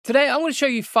Today, I'm going to show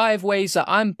you 5 ways that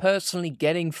I'm personally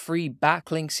getting free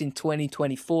backlinks in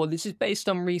 2024. This is based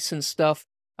on recent stuff.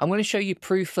 I'm going to show you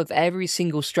proof of every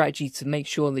single strategy to make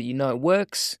sure that you know it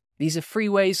works. These are 3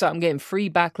 ways that I'm getting free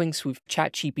backlinks with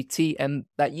ChatGPT and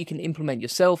that you can implement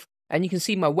yourself. And you can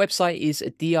see my website is a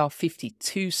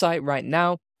DR52 site right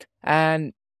now.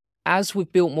 And as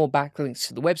we've built more backlinks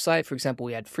to the website, for example,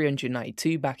 we had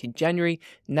 392 back in January.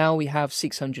 Now we have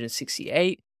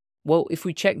 668. Well, if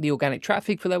we check the organic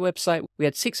traffic for that website, we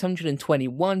had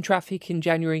 621 traffic in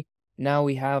January. Now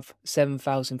we have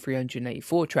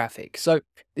 7,384 traffic. So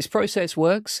this process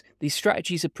works. These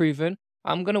strategies are proven.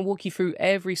 I'm going to walk you through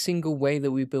every single way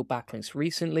that we built backlinks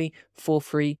recently for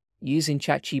free using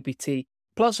ChatGPT.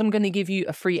 Plus, I'm going to give you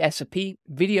a free SOP,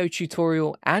 video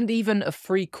tutorial, and even a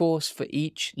free course for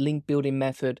each link building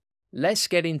method. Let's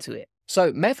get into it.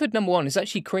 So method number 1 is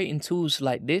actually creating tools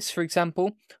like this, for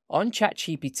example, on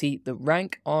ChatGPT that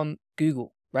rank on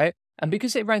Google, right? And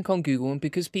because they rank on Google and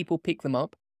because people pick them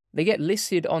up, they get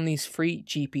listed on these free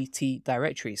GPT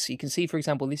directories. So you can see, for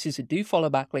example, this is a do follow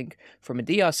backlink from a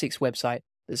DR6 website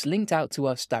that's linked out to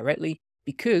us directly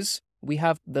because we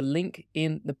have the link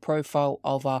in the profile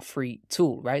of our free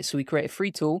tool, right? So we create a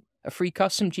free tool, a free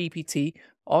custom GPT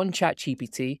on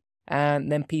ChatGPT,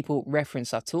 and then people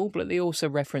reference our tool, but they also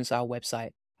reference our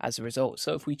website as a result.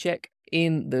 So if we check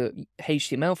in the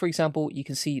HTML, for example, you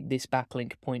can see this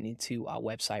backlink pointing to our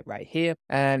website right here,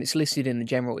 and it's listed in the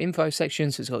general info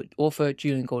section. So it's got author,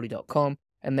 juliangordy.com,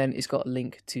 and then it's got a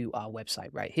link to our website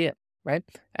right here, right?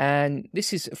 And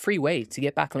this is a free way to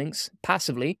get backlinks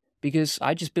passively because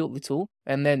I just built the tool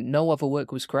and then no other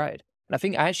work was created. And I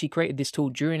think I actually created this tool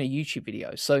during a YouTube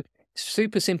video. So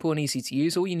super simple and easy to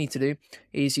use. All you need to do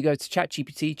is you go to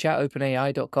ChatGPT,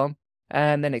 chatopenai.com,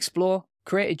 and then explore,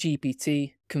 create a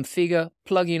GPT, configure,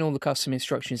 plug in all the custom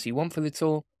instructions you want for the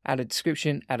tool, add a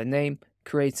description, add a name,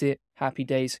 create it. Happy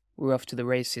days. We're off to the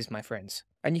races, my friends.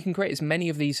 And you can create as many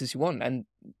of these as you want. And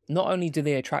not only do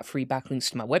they attract free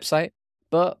backlinks to my website,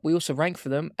 but we also rank for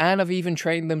them. And I've even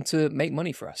trained them to make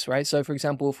money for us, right? So for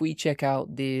example, if we check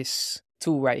out this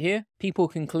tool right here, people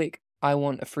can click I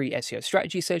want a free SEO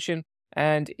strategy session,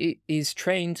 and it is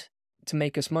trained to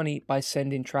make us money by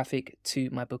sending traffic to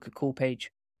my book a call page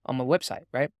on my website,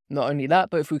 right? Not only that,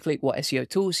 but if we click what SEO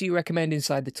tools you recommend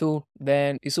inside the tool,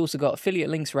 then it's also got affiliate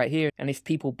links right here. And if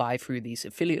people buy through these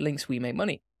affiliate links, we make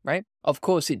money, right? Of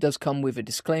course, it does come with a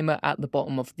disclaimer at the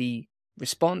bottom of the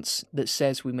response that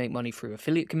says we make money through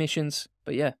affiliate commissions.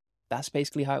 But yeah, that's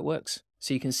basically how it works.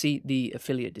 So you can see the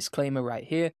affiliate disclaimer right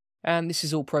here. And this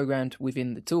is all programmed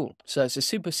within the tool. So it's a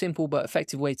super simple but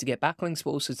effective way to get backlinks, but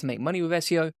also to make money with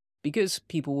SEO because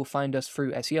people will find us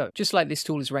through SEO. Just like this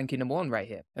tool is ranking number 1 right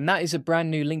here. And that is a brand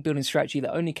new link building strategy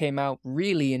that only came out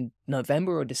really in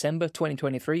November or December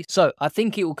 2023. So I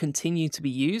think it will continue to be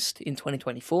used in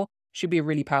 2024. Should be a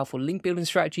really powerful link building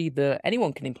strategy that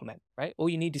anyone can implement, right? All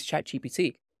you need is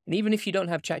ChatGPT. And even if you don't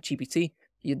have ChatGPT,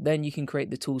 then you can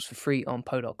create the tools for free on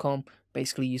po.com,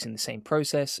 basically using the same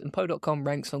process, and po.com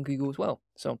ranks on Google as well.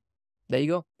 So there you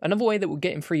go. Another way that we're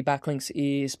getting free backlinks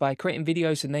is by creating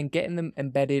videos and then getting them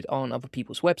embedded on other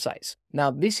people's websites. Now,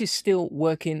 this is still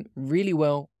working really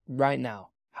well right now.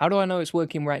 How do I know it's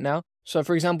working right now? So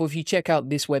for example, if you check out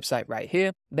this website right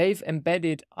here, they've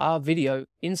embedded our video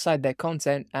inside their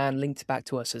content and linked back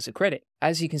to us as a credit,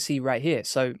 as you can see right here.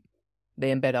 So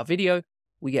they embed our video,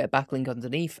 we get a backlink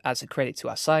underneath as a credit to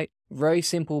our site. Very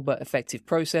simple but effective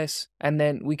process. And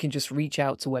then we can just reach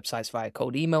out to websites via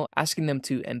cold email, asking them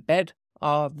to embed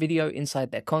our video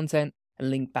inside their content and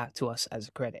link back to us as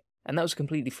a credit. And that was a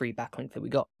completely free backlink that we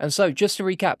got. And so just to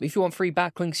recap, if you want free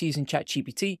backlinks using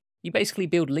ChatGPT, you basically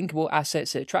build linkable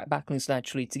assets that attract backlinks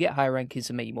naturally to get higher rankings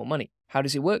and make you more money. How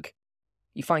does it work?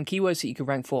 You find keywords that you can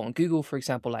rank for on Google, for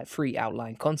example, like free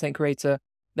outline content creator.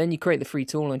 Then you create the free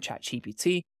tool on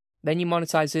ChatGPT. Then you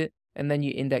monetize it, and then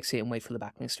you index it and wait for the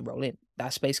backlinks to roll in.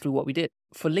 That's basically what we did.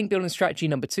 For link building strategy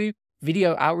number 2,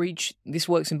 video outreach, this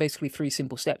works in basically 3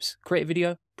 simple steps. Create a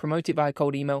video, promote it via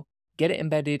cold email, get it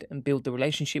embedded and build the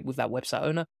relationship with that website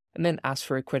owner, and then ask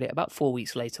for a credit about 4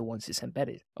 weeks later once it's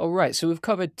embedded. All right, so we've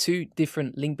covered 2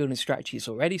 different link building strategies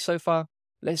already so far.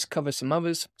 Let's cover some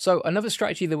others. So another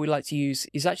strategy that we like to use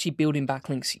is actually building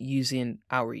backlinks using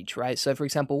outreach, right? So for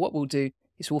example, what we'll do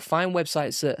is we'll find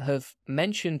websites that have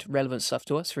mentioned relevant stuff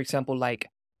to us, for example, like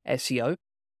SEO,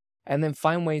 and then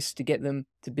find ways to get them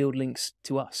to build links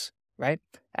to us, right?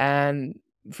 And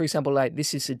for example, like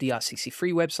this is a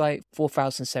DR63 website,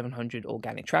 4,700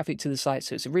 organic traffic to the site.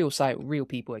 So it's a real site, real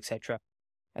people, etc.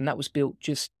 And that was built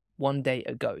just 1 day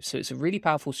ago. So it's a really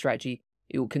powerful strategy.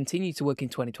 It will continue to work in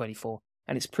 2024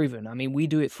 and it's proven. I mean, we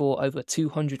do it for over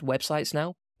 200 websites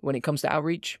now. when it comes to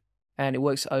outreach, and it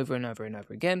works over and over and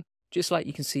over again, just like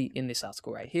you can see in this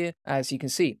article right here, as you can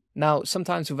see. Now,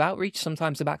 sometimes with outreach,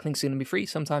 sometimes the backlinks are going to be free,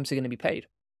 sometimes they're going to be paid.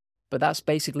 But that's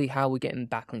basically how we're getting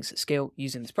backlinks at scale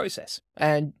using this process.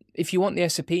 And if you want the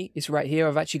SOP, it's right here.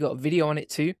 I've actually got a video on it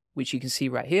too, which you can see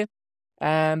right here.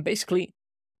 And basically,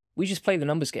 we just play the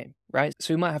numbers game, right?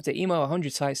 So we might have to email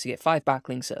 100 sites to get 5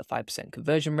 backlinks at a 5%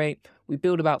 conversion rate. We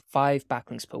build about 5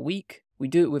 backlinks per week. We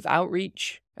do it with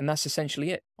outreach, and that's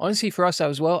essentially it. Honestly, for us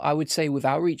as well, I would say with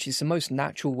outreach, it's the most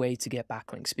natural way to get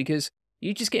backlinks because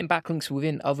you're just getting backlinks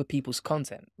within other people's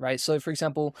content, right? So for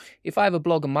example, if I have a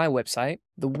blog on my website,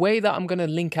 the way that I'm going to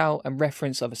link out and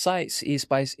reference other sites is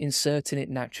by inserting it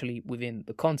naturally within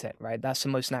the content, right? That's the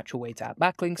most natural way to add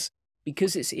backlinks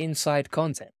because it's inside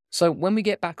content. So when we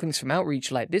get backlinks from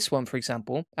outreach like this one, for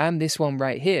example, and this one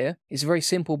right here, it's a very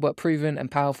simple but proven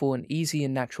and powerful and easy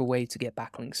and natural way to get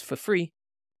backlinks for free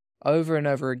over and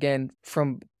over again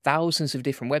from thousands of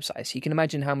different websites. You can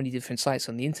imagine how many different sites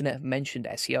on the internet have mentioned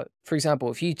SEO. For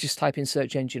example, if you just type in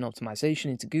search engine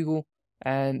optimization into Google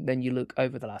and then you look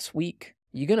over the last week,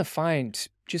 you're going to find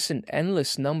just an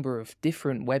endless number of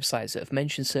different websites that have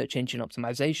mentioned search engine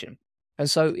optimization. And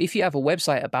so if you have a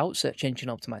website about search engine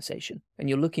optimization and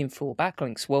you're looking for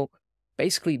backlinks, well,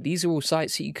 basically these are all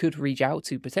sites that you could reach out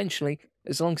to potentially,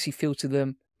 as long as you filter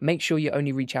them. Make sure you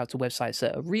only reach out to websites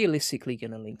that are realistically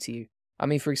going to link to you. I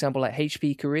mean, for example, like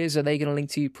HP Careers, are they going to link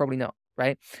to you? Probably not,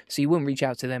 right? So you wouldn't reach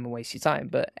out to them and waste your time.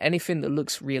 But anything that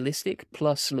looks realistic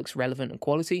plus looks relevant and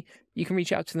quality, you can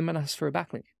reach out to them and ask for a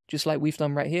backlink, just like we've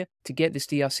done right here to get this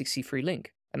DR60 free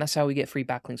link. And that's how we get free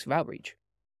backlinks with outreach.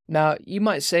 Now, you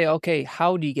might say, okay,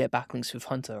 how do you get backlinks with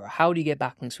Hunter? Or how do you get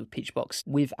backlinks with Pitchbox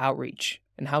with outreach?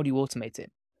 And how do you automate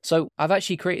it? So I've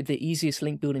actually created the easiest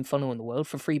link building funnel in the world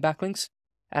for free backlinks.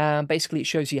 Basically, it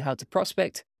shows you how to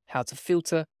prospect, how to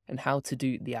filter, and how to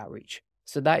do the outreach.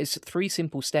 So that is 3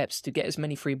 simple steps to get as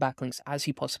many free backlinks as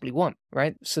you possibly want,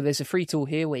 right? So there's a free tool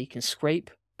here where you can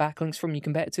scrape backlinks from your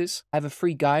competitors. I have a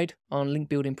free guide on link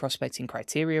building prospecting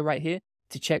criteria right here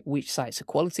to check which sites are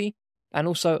quality. And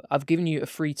also, I've given you a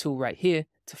free tool right here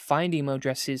to find email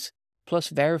addresses, plus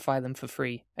verify them for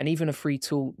free, and even a free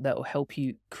tool that will help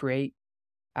you create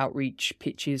outreach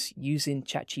pitches using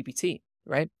ChatGPT,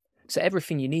 right? So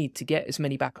everything you need to get as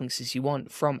many backlinks as you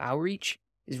want from outreach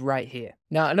is right here.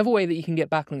 Now, another way that you can get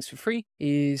backlinks for free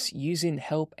is using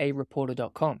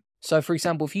helpareporter.com. So for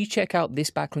example, if you check out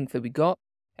this backlink that we got,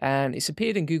 and it's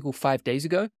appeared in Google 5 days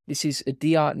ago, this is a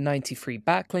DR93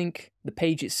 backlink. The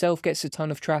page itself gets a ton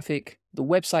of traffic. The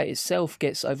website itself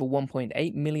gets over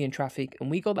 1.8 million traffic, and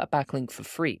we got that backlink for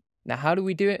free. Now, how do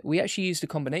we do it? We actually used a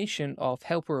combination of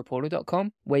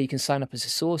helpareporter.com, where you can sign up as a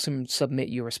source and submit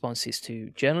your responses to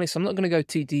journalists. I'm not going to go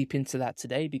too deep into that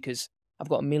today because I've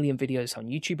got a million videos on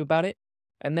YouTube about it.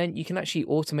 And then you can actually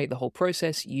automate the whole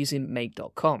process using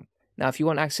make.com. Now, if you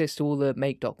want access to all the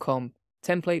make.com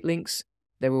template links,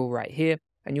 they're all right here.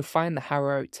 And you'll find the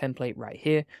Harrow template right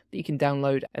here that you can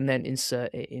download and then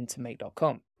insert it into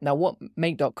make.com. Now, what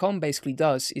make.com basically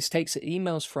does is takes the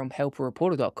emails from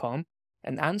helpareporter.com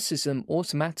and answers them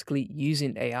automatically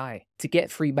using AI to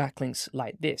get free backlinks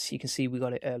like this. You can see we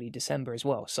got it early December as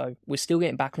well. So we're still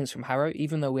getting backlinks from Harrow,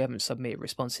 even though we haven't submitted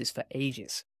responses for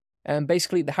ages. And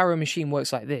basically the Harrow machine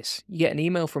works like this. You get an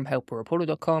email from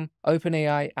helpareporter.com,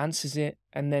 OpenAI answers it,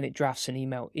 and then it drafts an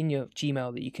email in your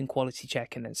Gmail that you can quality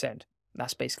check and then send.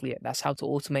 That's basically it. That's how to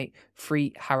automate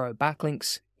free Harrow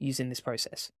backlinks using this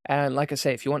process. And like I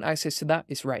say, if you want access to that,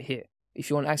 it's right here. If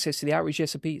you want access to the outreach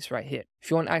SOP, it's right here. If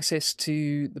you want access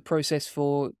to the process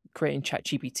for creating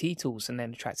ChatGPT tools and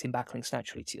then attracting backlinks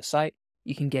naturally to your site,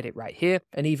 you can get it right here.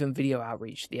 And even video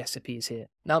outreach, the SOP is here.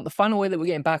 Now, the final way that we're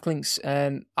getting backlinks,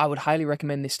 and I would highly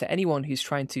recommend this to anyone who's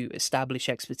trying to establish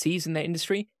expertise in their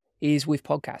industry, is with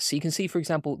podcasts. So you can see, for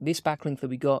example, this backlink that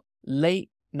we got late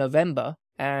November,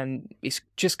 and it's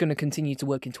just going to continue to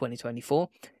work in 2024,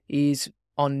 is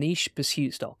on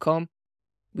nichepursuits.com.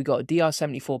 We got a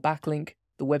DR74 backlink.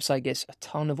 The website gets a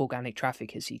ton of organic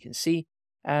traffic, as you can see,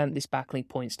 and this backlink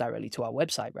points directly to our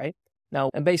website, right? Now,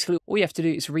 and basically all you have to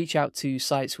do is reach out to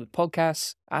sites with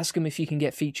podcasts, ask them if you can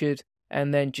get featured,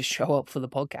 and then just show up for the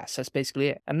podcast. That's basically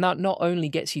it. And that not only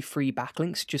gets you free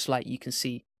backlinks, just like you can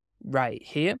see right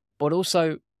here, but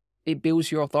also it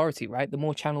builds your authority, right? The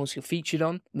more channels you're featured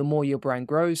on, the more your brand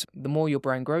grows. The more your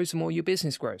brand grows, the more your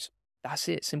business grows. That's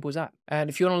it, simple as that. And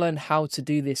if you want to learn how to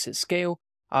do this at scale,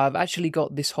 I've actually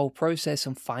got this whole process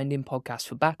on finding podcasts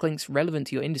for backlinks relevant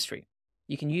to your industry.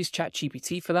 You can use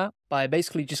ChatGPT for that by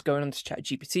basically just going onto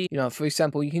ChatGPT. You know, for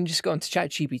example, you can just go onto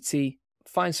ChatGPT,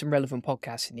 find some relevant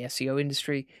podcasts in the SEO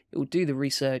industry. It will do the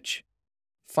research,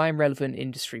 find relevant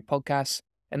industry podcasts,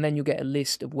 and then you'll get a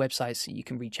list of websites that you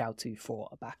can reach out to for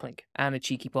a backlink and a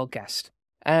cheeky podcast.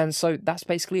 And so that's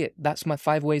basically it. That's my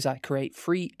 5 ways I create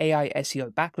free AI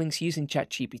SEO backlinks using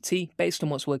ChatGPT based on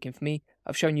what's working for me.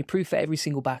 I've shown you proof for every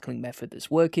single backlink method that's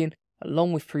working,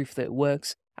 along with proof that it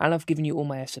works, and I've given you all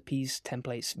my SOPs,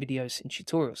 templates, videos, and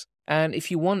tutorials. And if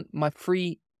you want my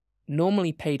free,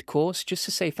 normally paid course, just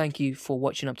to say thank you for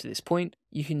watching up to this point,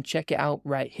 you can check it out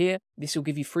right here. This will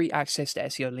give you free access to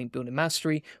SEO Link Building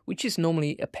Mastery, which is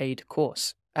normally a paid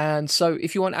course. And so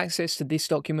if you want access to this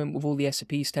document with all the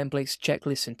SOPs, templates,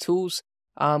 checklists, and tools,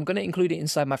 I'm going to include it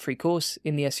inside my free course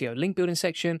in the SEO link building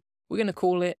section. We're going to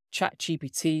call it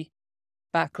ChatGPT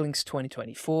Backlinks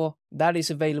 2024. That is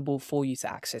available for you to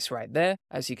access right there,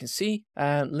 as you can see.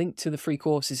 Link to the free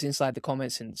course is inside the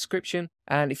comments and description.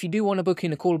 And if you do want to book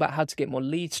in a call about how to get more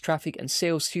leads, traffic, and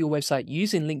sales to your website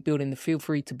using link building, then feel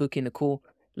free to book in a call.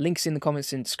 Links in the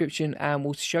comments and description, and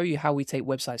we'll show you how we take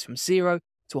websites from 0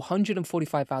 to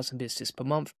 145,000 visitors per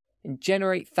month and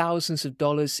generate thousands of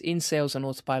dollars in sales on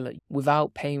autopilot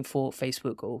without paying for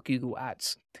Facebook or Google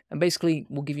ads. And basically,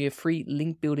 we'll give you a free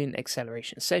link building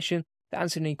acceleration session to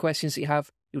answer any questions that you have.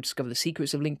 You'll discover the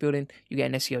secrets of link building, you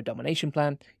get an SEO domination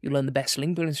plan, you'll learn the best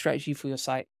link building strategy for your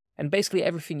site, and basically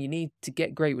everything you need to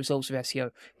get great results with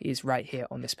SEO is right here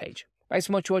on this page. Thanks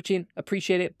so much for watching,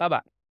 appreciate it, bye bye.